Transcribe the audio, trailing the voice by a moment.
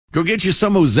Go get you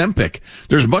some Ozempic.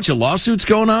 There's a bunch of lawsuits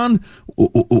going on.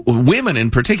 Women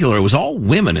in particular. It was all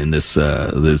women in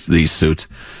these suits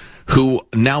who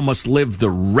now must live the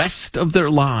rest of their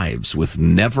lives with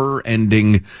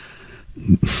never-ending...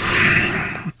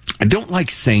 I don't like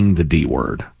saying the D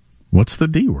word. What's the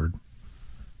D word?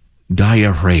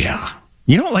 Diarrhea.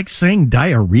 You don't like saying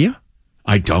diarrhea?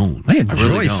 I don't. I enjoy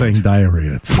really saying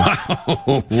diarrhea.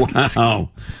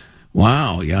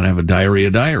 Wow. You got to have a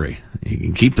diarrhea diary. You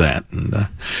can keep that. And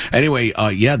anyway,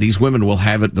 these women will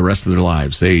have it the rest of their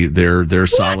lives. Their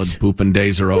solid pooping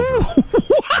days are over.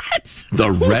 What?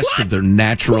 The rest of their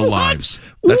natural lives.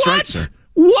 That's right, sir.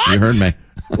 What? You heard me.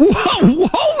 Whoa,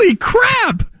 holy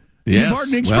crap. Yes.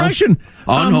 Pardon the expression.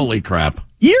 Unholy crap.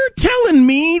 You're telling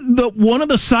me that one of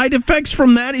the side effects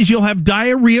from that is you'll have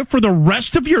diarrhea for the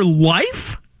rest of your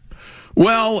life?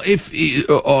 Well, if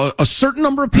a certain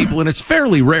number of people, and it's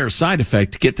fairly rare side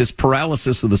effect, get this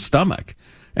paralysis of the stomach,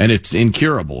 and it's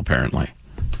incurable, apparently.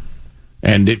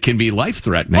 And it can be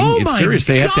life-threatening. Oh, it's serious.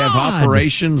 my They have to have God.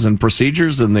 operations and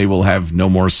procedures, and they will have no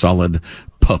more solid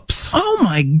pups. Oh,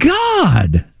 my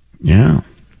God. Yeah.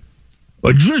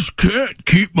 I just can't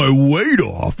keep my weight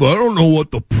off. I don't know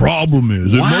what the problem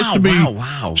is. It must be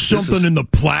something in the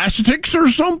plastics or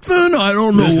something. I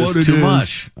don't know what it is. This is too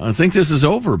much. I think this is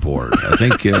overboard. I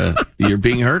think you're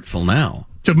being hurtful now.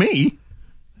 To me.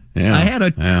 Yeah. I had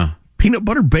a peanut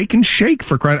butter bacon shake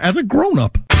for crying as a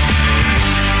grown-up.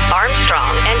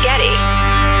 Armstrong and Getty.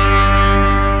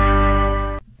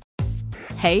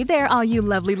 Hey there, all you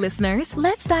lovely listeners.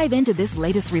 Let's dive into this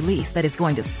latest release that is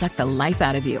going to suck the life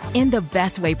out of you in the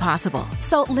best way possible.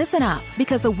 So listen up,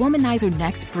 because the Womanizer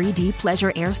Next 3D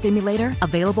Pleasure Air Stimulator,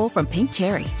 available from Pink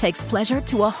Cherry, takes pleasure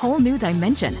to a whole new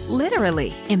dimension,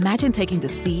 literally. Imagine taking the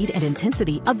speed and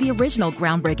intensity of the original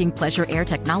groundbreaking Pleasure Air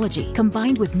technology,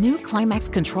 combined with new climax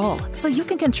control, so you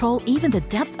can control even the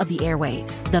depth of the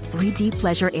airwaves. The 3D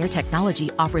Pleasure Air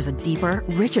technology offers a deeper,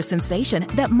 richer sensation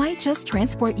that might just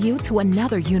transport you to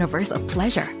another universe of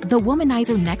pleasure. The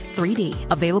Womanizer Next 3D,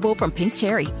 available from Pink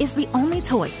Cherry, is the only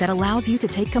toy that allows you to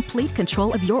take complete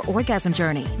control of your orgasm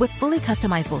journey with fully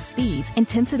customizable speeds,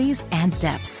 intensities, and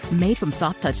depths. Made from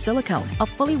soft touch silicone, a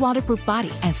fully waterproof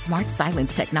body, and smart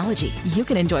silence technology, you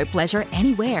can enjoy pleasure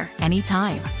anywhere,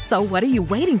 anytime. So what are you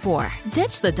waiting for?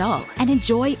 Ditch the doll and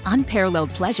enjoy unparalleled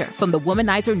pleasure from the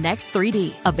Womanizer Next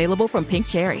 3D, available from Pink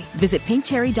Cherry. Visit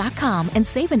pinkcherry.com and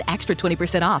save an extra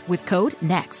 20% off with code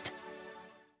NEXT.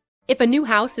 If a new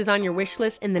house is on your wish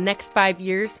list in the next 5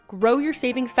 years, grow your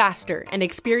savings faster and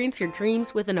experience your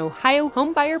dreams with an Ohio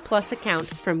Homebuyer Plus account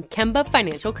from Kemba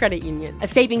Financial Credit Union. A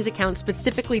savings account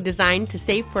specifically designed to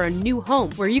save for a new home,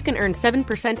 where you can earn 7%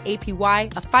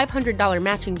 APY, a $500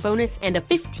 matching bonus, and a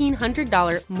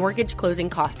 $1,500 mortgage closing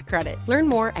cost credit. Learn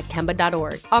more at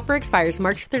Kemba.org. Offer expires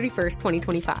March 31st,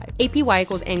 2025. APY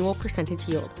equals annual percentage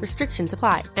yield. Restrictions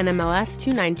apply. NMLS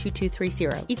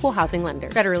 292230. Equal housing lender.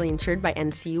 Federally insured by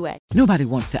NCUA. Nobody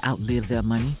wants to outlive their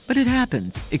money, but it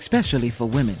happens, especially for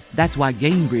women. That's why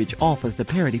Gainbridge offers the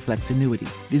Parity Flex annuity,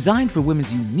 designed for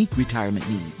women's unique retirement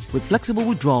needs, with flexible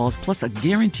withdrawals plus a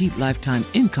guaranteed lifetime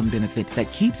income benefit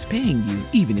that keeps paying you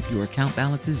even if your account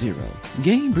balance is zero.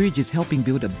 Gainbridge is helping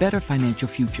build a better financial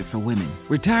future for women.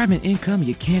 Retirement income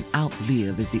you can't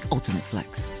outlive is the ultimate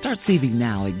flex. Start saving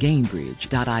now at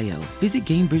Gainbridge.io. Visit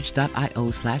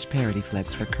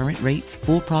Gainbridge.io/ParityFlex for current rates,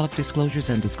 full product disclosures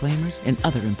and disclaimers, and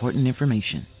other important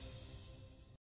information.